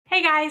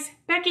Hey guys,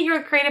 Becky here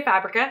with Creative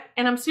Fabrica,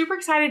 and I'm super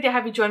excited to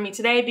have you join me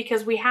today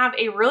because we have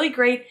a really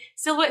great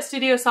Silhouette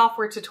Studio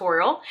software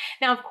tutorial.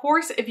 Now, of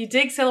course, if you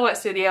dig Silhouette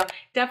Studio,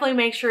 definitely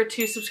make sure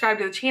to subscribe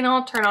to the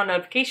channel, turn on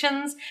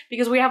notifications,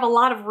 because we have a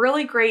lot of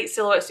really great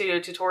Silhouette Studio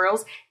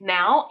tutorials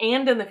now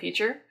and in the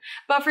future.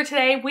 But for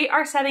today, we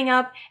are setting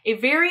up a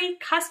very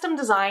custom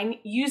design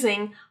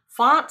using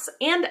fonts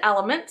and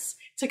elements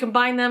to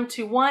combine them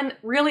to one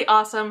really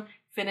awesome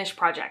finished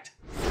project.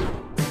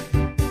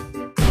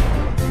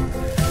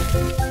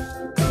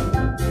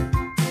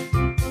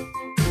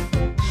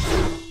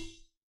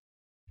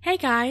 Hey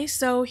guys,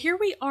 so here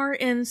we are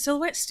in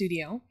Silhouette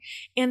Studio,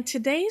 and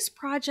today's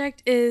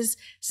project is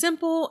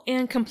simple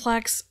and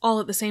complex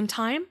all at the same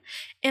time,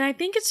 and I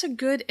think it's a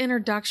good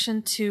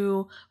introduction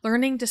to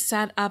learning to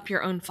set up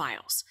your own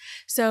files.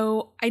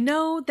 So I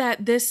know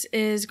that this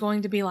is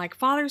going to be like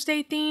Father's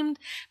Day themed,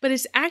 but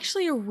it's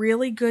actually a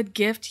really good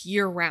gift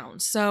year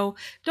round, so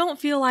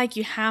don't feel like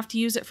you have to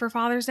use it for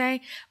Father's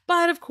Day.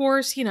 But of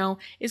course, you know,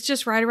 it's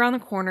just right around the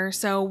corner,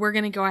 so we're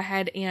going to go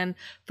ahead and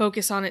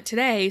focus on it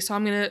today. So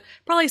I'm going to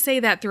probably say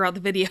that throughout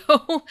the video.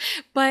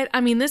 But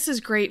I mean, this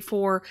is great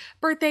for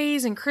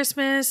birthdays and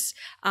Christmas,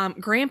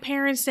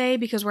 Grandparents' Day,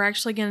 because we're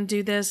actually going to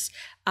do this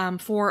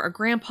for a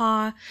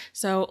grandpa.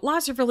 So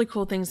lots of really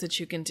cool things that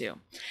you can do.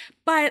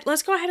 But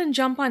let's go ahead and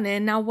jump on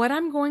in. Now, what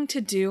I'm going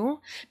to do,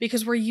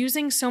 because we're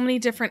using so many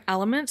different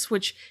elements,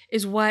 which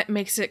is what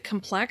makes it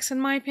complex in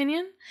my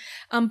opinion.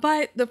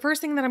 But the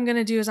first thing that I'm going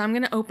to do is I'm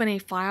going to open a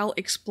File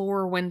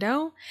Explorer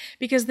window,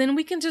 because then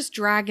we can just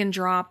drag and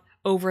drop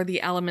over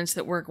the elements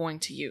that we're going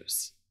to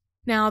use.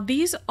 Now,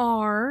 these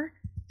are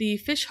the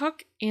fish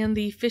hook and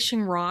the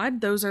fishing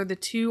rod. Those are the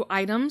two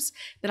items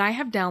that I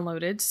have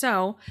downloaded.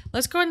 So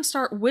let's go ahead and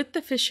start with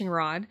the fishing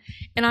rod,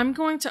 and I'm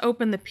going to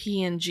open the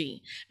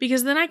PNG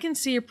because then I can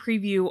see a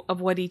preview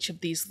of what each of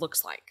these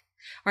looks like.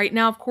 All right,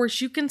 now of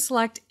course you can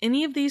select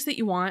any of these that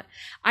you want.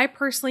 I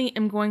personally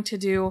am going to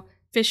do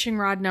fishing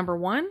rod number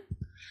 1.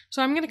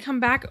 So I'm going to come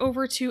back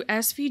over to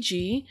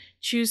SVG,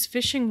 choose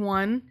fishing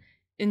 1,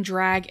 and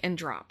drag and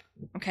drop.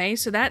 Okay,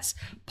 so that's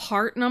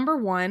part number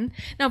 1.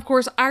 Now, of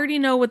course, I already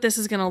know what this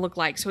is going to look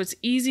like, so it's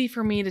easy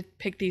for me to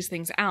pick these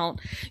things out.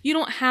 You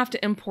don't have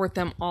to import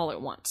them all at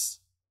once.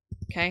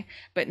 Okay,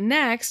 but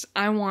next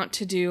I want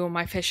to do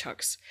my fish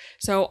hooks.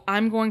 So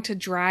I'm going to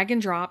drag and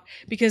drop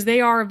because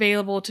they are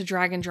available to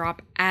drag and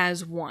drop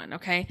as one.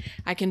 Okay,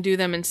 I can do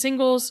them in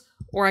singles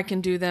or I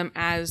can do them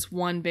as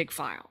one big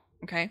file.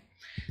 Okay,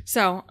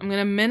 so I'm going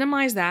to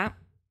minimize that.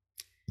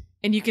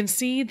 And you can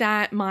see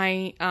that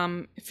my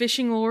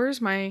fishing lures,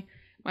 my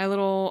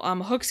little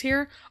hooks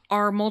here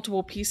are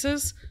multiple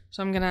pieces.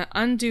 So I'm going to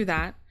undo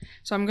that.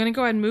 So I'm going to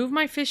go ahead and move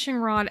my fishing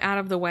rod out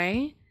of the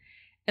way.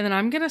 And then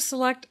I'm going to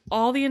select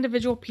all the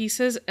individual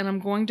pieces and I'm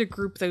going to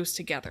group those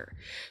together.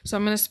 So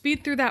I'm going to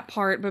speed through that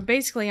part, but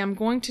basically I'm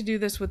going to do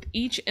this with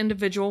each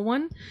individual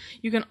one.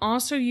 You can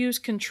also use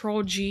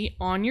Control-G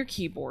on your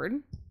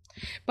keyboard.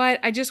 But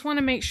I just want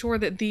to make sure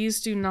that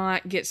these do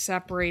not get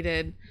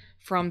separated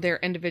from their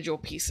individual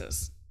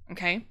pieces,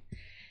 okay?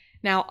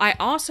 Now, I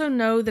also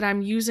know that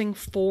I'm using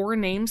 4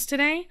 names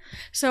today,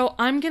 so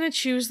I'm going to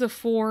choose the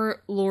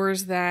 4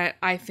 lures that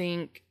I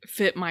think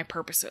fit my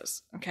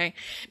purposes, okay?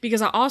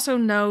 Because I also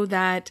know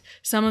that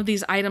some of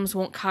these items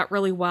won't cut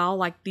really well,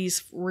 like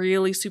these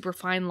really super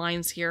fine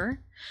lines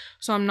here.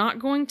 So I'm not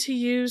going to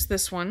use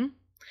this one.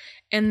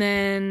 And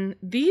then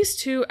these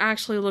two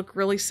actually look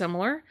really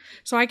similar,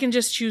 so I can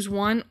just choose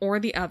one or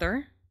the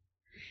other.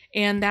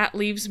 And that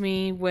leaves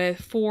me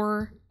with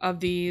 4 of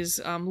these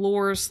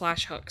lures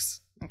 /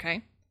 hooks,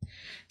 okay?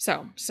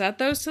 So set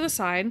those to the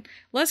side.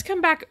 Let's come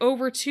back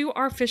over to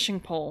our fishing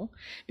pole,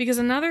 because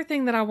another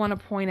thing that I want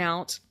to point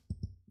out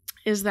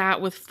is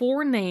that with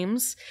 4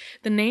 names,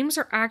 the names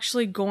are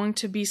actually going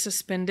to be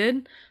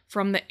suspended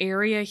from the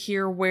area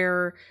here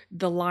where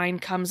the line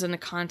comes into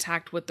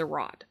contact with the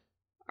rod.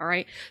 All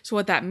right, so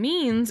what that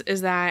means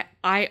is that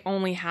I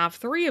only have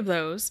 3 of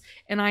those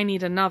and I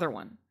need another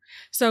one.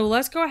 So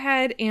let's go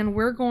ahead and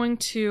we're going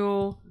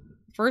to,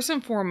 first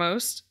and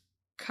foremost,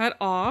 cut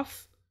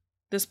off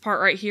this part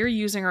right here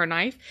using our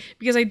knife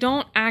because I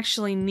don't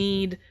actually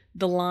need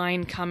the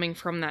line coming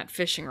from that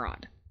fishing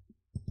rod.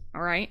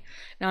 All right,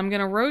 now I'm going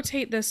to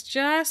rotate this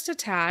just a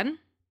tad.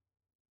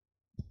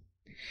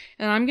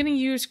 And I'm going to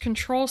use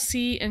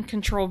Control-C and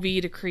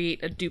Control-V to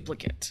create a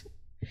duplicate.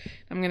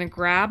 I'm going to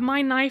grab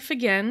my knife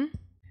again,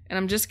 and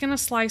I'm just going to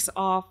slice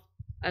off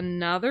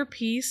another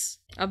piece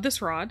of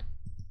this rod.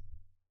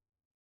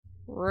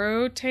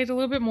 Rotate a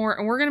little bit more,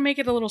 and we're going to make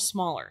it a little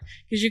smaller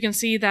because you can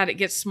see that it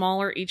gets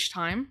smaller each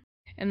time.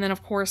 And then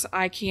of course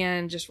I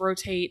can just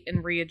rotate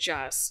and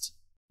readjust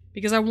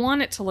because I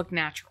want it to look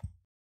natural.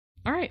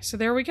 All right, so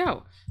there we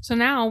go. So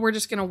now we're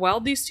just going to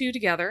weld these two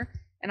together,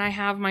 and I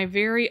have my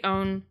very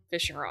own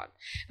fishing rod.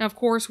 Now of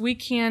course we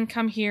can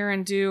come here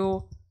and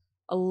do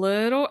a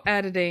little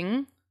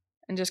editing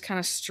and just kind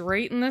of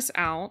straighten this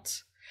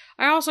out.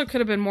 I also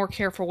could have been more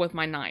careful with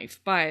my knife,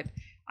 but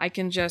I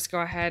can just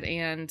go ahead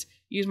and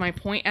use my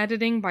point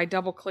editing by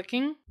double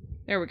clicking.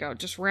 There we go,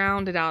 just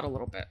round it out a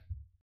little bit.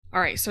 All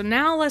right, so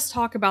now let's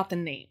talk about the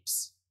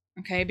names,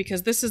 okay?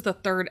 Because this is the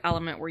third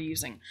element we're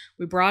using.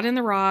 We brought in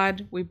the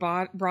rod, we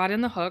brought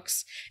in the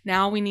hooks.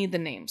 Now we need the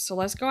names. So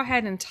let's go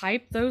ahead and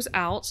type those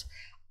out.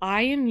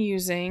 I am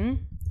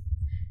using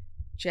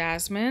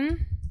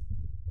Jasmine,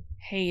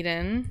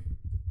 Hayden,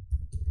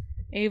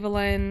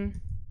 Evelyn,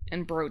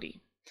 and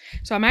Brody.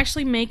 So I'm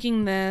actually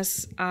making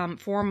this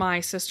for my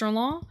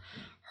sister-in-law.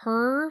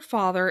 Her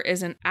father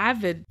is an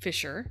avid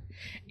fisher,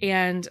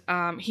 and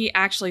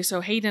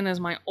so Hayden is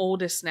my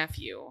oldest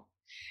nephew,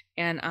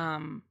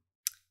 and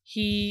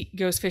he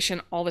goes fishing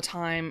all the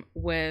time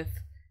with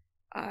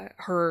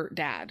her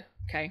dad,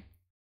 okay?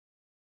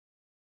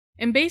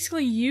 And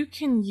basically you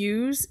can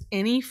use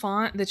any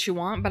font that you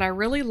want, but I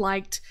really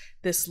liked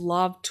this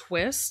Love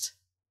Twist.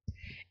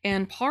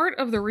 And part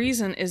of the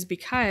reason is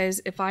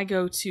because if I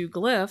go to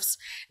Glyphs,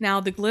 now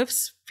the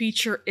Glyphs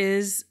feature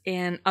is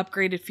an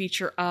upgraded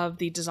feature of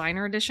the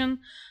Designer Edition.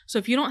 So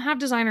if you don't have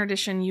Designer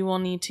Edition, you will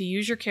need to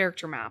use your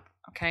character map,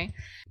 okay?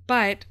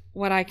 But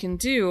what I can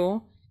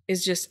do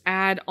is just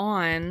add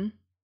on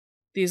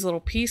these little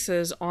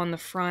pieces on the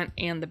front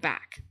and the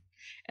back.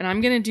 And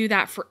I'm going to do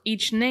that for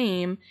each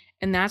name,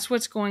 and that's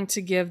what's going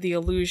to give the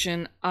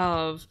illusion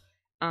of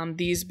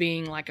these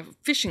being like a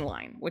fishing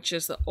line, which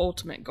is the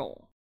ultimate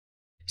goal.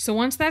 So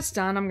once that's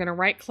done, I'm going to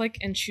right click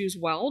and choose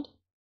Weld.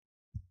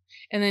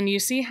 And then you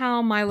see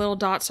how my little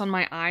dots on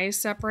my eye is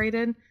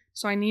separated?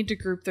 So I need to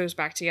group those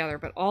back together,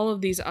 but all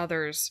of these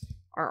others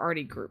are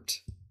already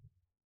grouped.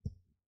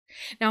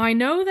 Now I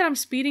know that I'm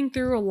speeding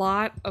through a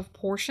lot of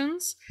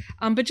portions,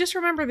 but just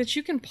remember that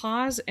you can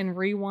pause and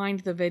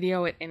rewind the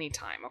video at any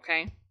time,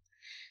 okay?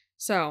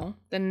 So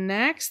the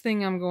next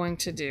thing I'm going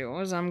to do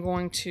is I'm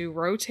going to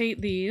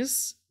rotate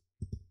these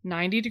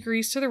 90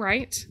 degrees to the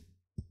right.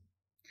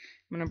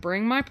 I'm going to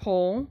bring my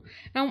pole.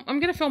 Now,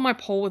 I'm going to fill my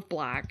pole with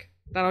black.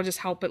 That'll just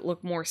help it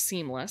look more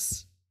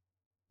seamless.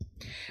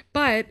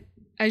 But,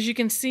 as you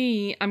can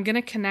see, I'm going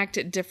to connect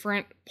at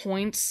different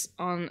points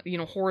on,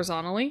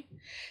 horizontally.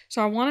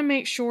 So I want to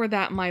make sure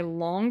that my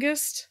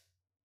longest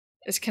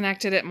is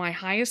connected at my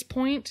highest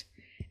point,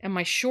 and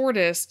my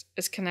shortest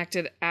is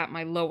connected at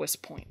my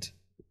lowest point.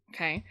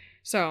 Okay?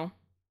 So,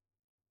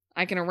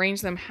 I can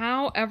arrange them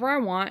however I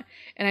want,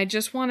 and I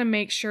just want to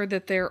make sure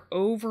that they're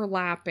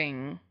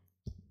overlapping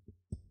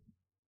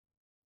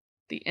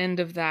the end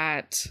of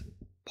that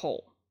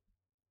pole.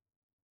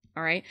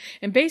 All right.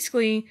 And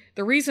basically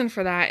the reason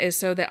for that is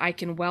so that I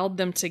can weld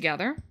them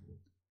together.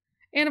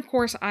 And of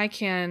course I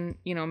can,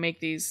 make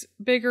these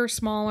bigger,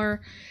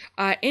 smaller.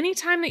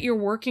 Anytime that you're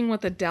working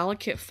with a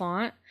delicate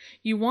font,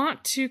 you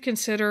want to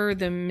consider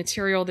the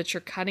material that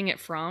you're cutting it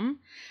from.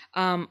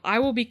 I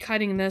will be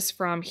cutting this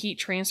from heat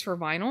transfer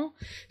vinyl.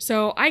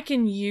 So I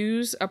can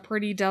use a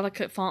pretty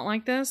delicate font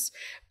like this,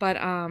 but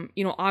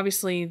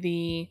obviously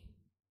the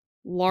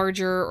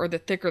larger or the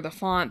thicker the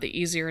font, the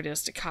easier it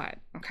is to cut,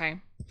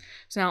 okay?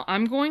 So now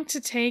I'm going to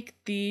take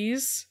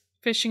these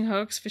fishing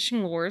hooks,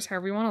 fishing lures,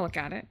 however you want to look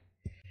at it,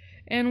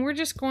 and we're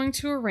just going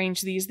to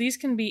arrange these. These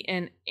can be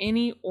in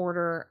any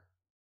order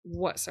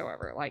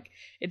whatsoever. Like,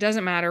 it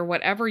doesn't matter,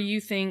 whatever you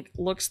think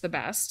looks the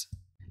best.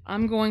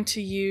 I'm going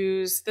to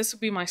use, this will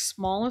be my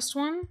smallest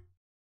one,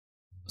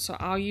 so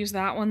I'll use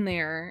that one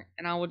there,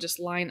 and I will just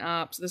line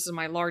up. So this is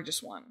my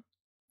largest one.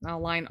 I'll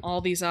line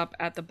all these up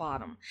at the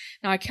bottom.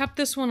 Now I kept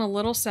this one a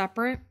little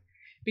separate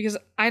because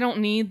I don't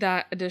need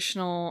that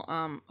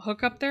additional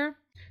hook up there.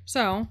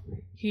 So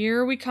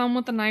here we come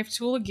with the knife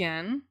tool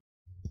again,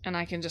 and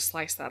I can just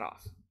slice that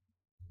off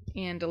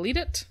and delete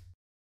it.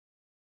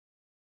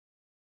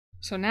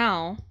 So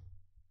now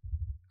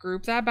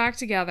group that back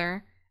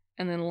together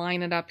and then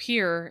line it up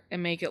here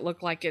and make it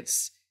look like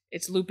it's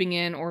looping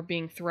in or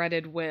being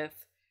threaded with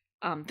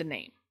the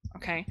name.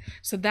 Okay,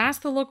 so that's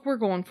the look we're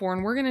going for,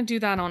 and we're going to do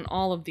that on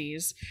all of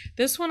these.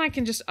 This one I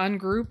can just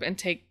ungroup and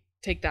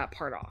take that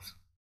part off.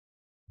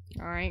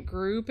 All right,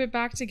 group it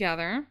back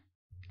together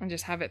and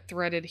just have it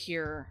threaded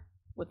here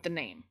with the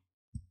name.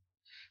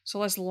 So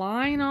let's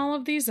line all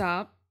of these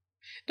up.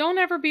 Don't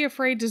ever be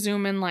afraid to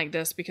zoom in like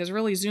this, because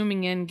really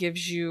zooming in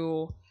gives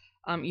you,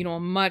 a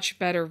much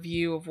better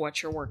view of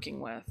what you're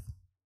working with.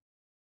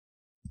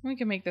 We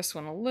can make this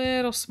one a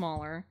little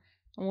smaller,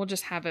 and we'll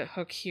just have it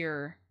hook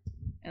here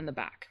in the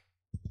back.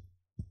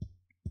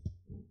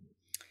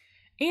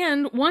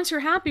 And once you're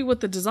happy with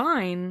the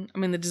design,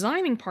 the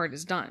designing part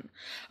is done.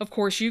 Of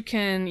course, you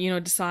can,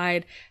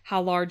 decide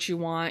how large you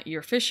want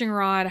your fishing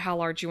rod, how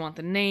large you want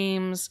the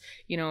names,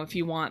 if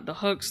you want the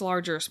hooks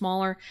larger or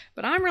smaller.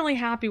 But I'm really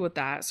happy with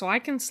that. So I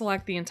can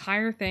select the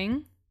entire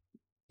thing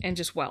and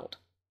just weld.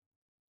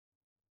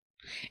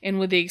 And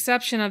with the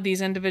exception of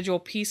these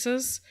individual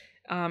pieces,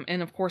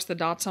 and of course the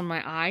dots on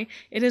my eye,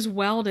 it has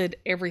welded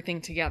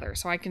everything together.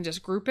 So I can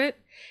just group it,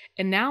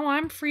 and now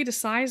I'm free to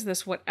size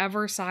this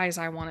whatever size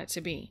I want it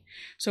to be.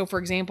 So for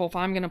example, if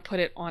I'm going to put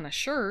it on a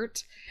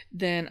shirt,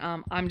 then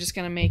I'm just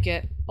going to make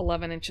it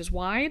 11 inches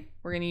wide.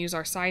 We're going to use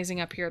our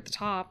sizing up here at the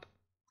top,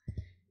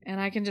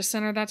 and I can just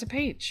center that to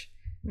page.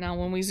 Now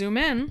when we zoom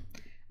in,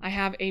 I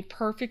have a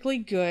perfectly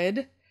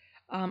good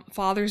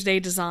Father's Day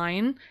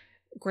design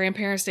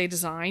Grandparents' Day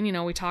design. You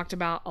know, we talked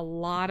about a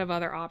lot of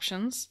other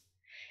options.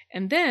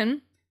 And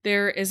then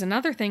there is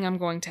another thing I'm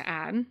going to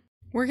add.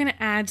 We're going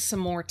to add some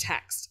more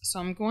text. So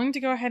I'm going to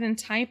go ahead and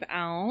type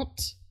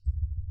out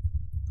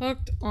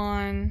hooked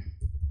on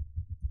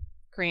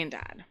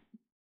Granddad.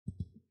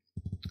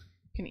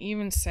 You can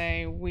even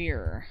say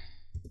we're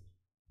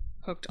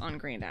hooked on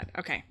Granddad.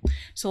 Okay,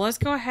 so let's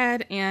go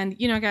ahead and,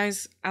 you know,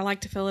 guys, I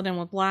like to fill it in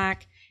with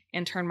black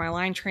and turn my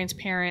line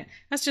transparent.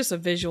 That's just a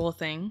visual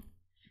thing.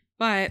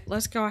 But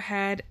let's go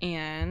ahead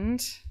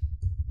and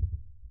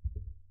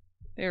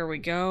there we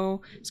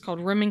go. It's called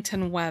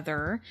Remington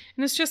Weather,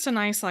 and it's just a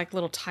nice like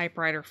little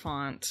typewriter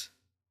font.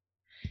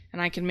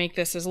 And I can make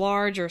this as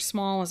large or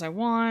small as I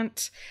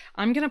want.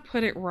 I'm gonna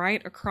put it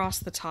right across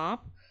the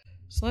top.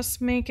 So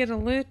let's make it a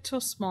little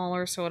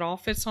smaller so it all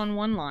fits on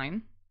one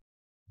line.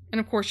 And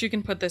of course you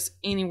can put this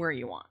anywhere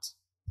you want.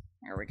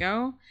 There we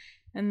go.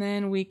 And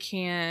then we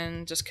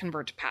can just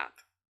convert to path.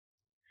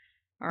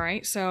 All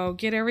right, so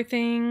get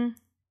everything,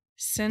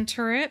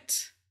 center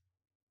it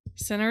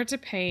to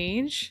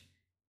page,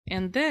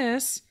 and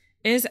this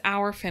is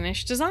our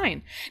finished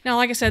design. Now,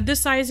 like I said,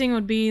 this sizing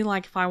would be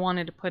like if I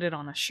wanted to put it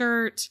on a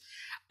shirt.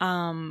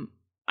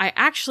 I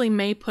actually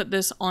may put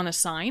this on a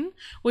sign,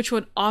 which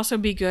would also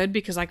be good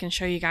because I can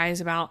show you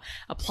guys about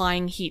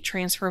applying heat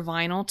transfer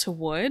vinyl to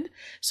wood.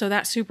 So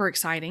that's super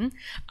exciting.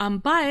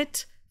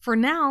 But for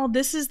now,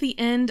 this is the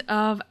end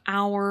of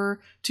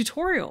our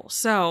tutorial.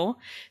 So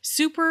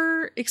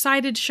super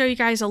excited to show you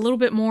guys a little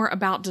bit more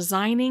about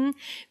designing.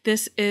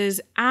 This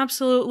is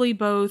absolutely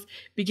both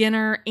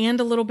beginner and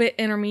a little bit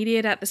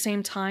intermediate at the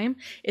same time.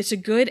 It's a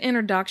good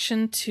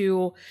introduction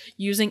to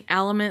using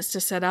elements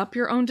to set up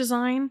your own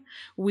design.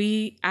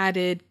 We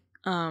added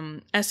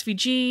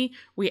SVG,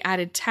 we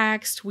added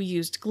text, we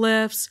used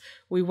glyphs,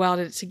 we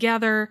welded it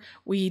together,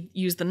 we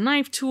used the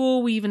knife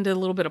tool, we even did a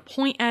little bit of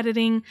point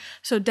editing.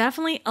 So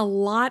definitely a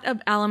lot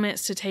of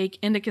elements to take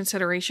into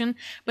consideration,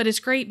 but it's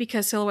great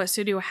because Silhouette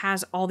Studio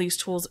has all these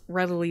tools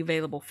readily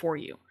available for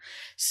you.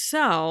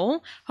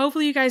 So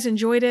hopefully you guys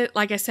enjoyed it.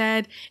 Like I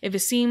said, if it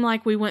seemed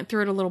like we went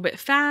through it a little bit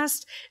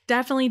fast,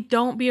 definitely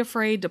don't be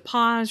afraid to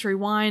pause,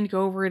 rewind,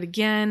 go over it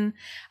again,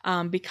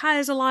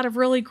 because a lot of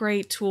really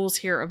great tools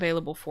here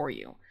available for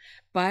you.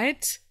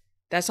 But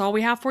that's all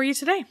we have for you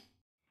today.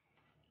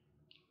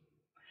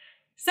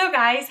 So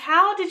guys,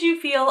 how did you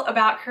feel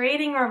about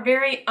creating our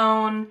very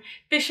own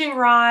fishing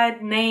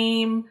rod,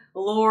 name,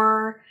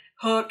 lure,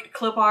 hook,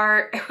 clip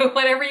art,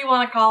 whatever you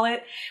want to call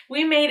it?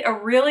 We made a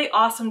really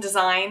awesome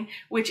design,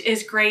 which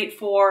is great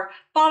for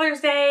Father's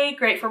Day,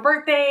 great for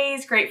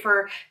birthdays, great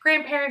for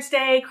Grandparents'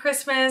 Day,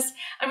 Christmas.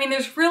 I mean,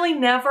 there's really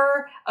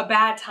never a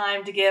bad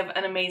time to give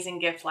an amazing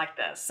gift like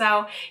this.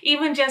 So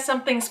even just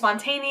something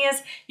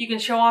spontaneous, you can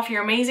show off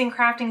your amazing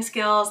crafting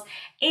skills.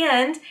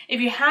 And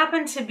if you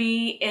happen to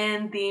be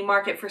in the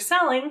market for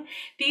selling,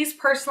 these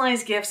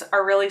personalized gifts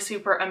are really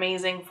super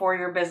amazing for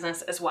your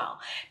business as well.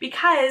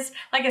 Because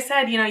like I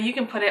said, you know, you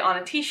can put it on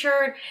a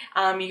t-shirt,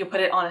 you can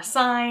put it on a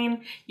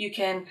sign, you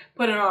can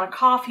put it on a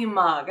coffee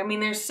mug. I mean,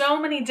 there's so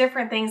many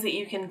different things that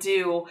you can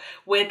do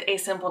with a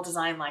simple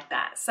design like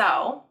that.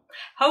 So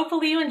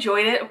hopefully you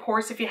enjoyed it. Of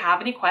course, if you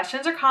have any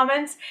questions or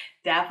comments,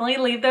 definitely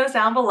leave those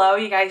down below.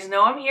 You guys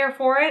know I'm here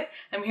for it.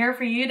 I'm here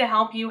for you to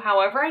help you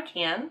however I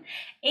can.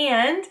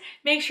 And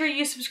make sure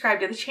you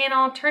subscribe to the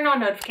channel, turn on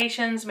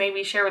notifications,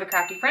 maybe share with a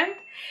crafty friend.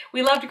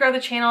 We love to grow the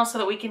channel so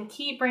that we can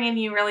keep bringing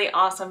you really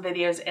awesome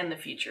videos in the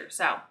future.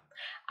 So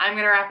I'm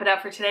going to wrap it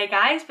up for today,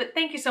 guys, but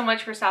thank you so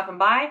much for stopping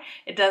by.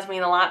 It does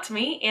mean a lot to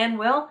me, and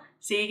we'll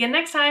see you again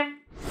next time.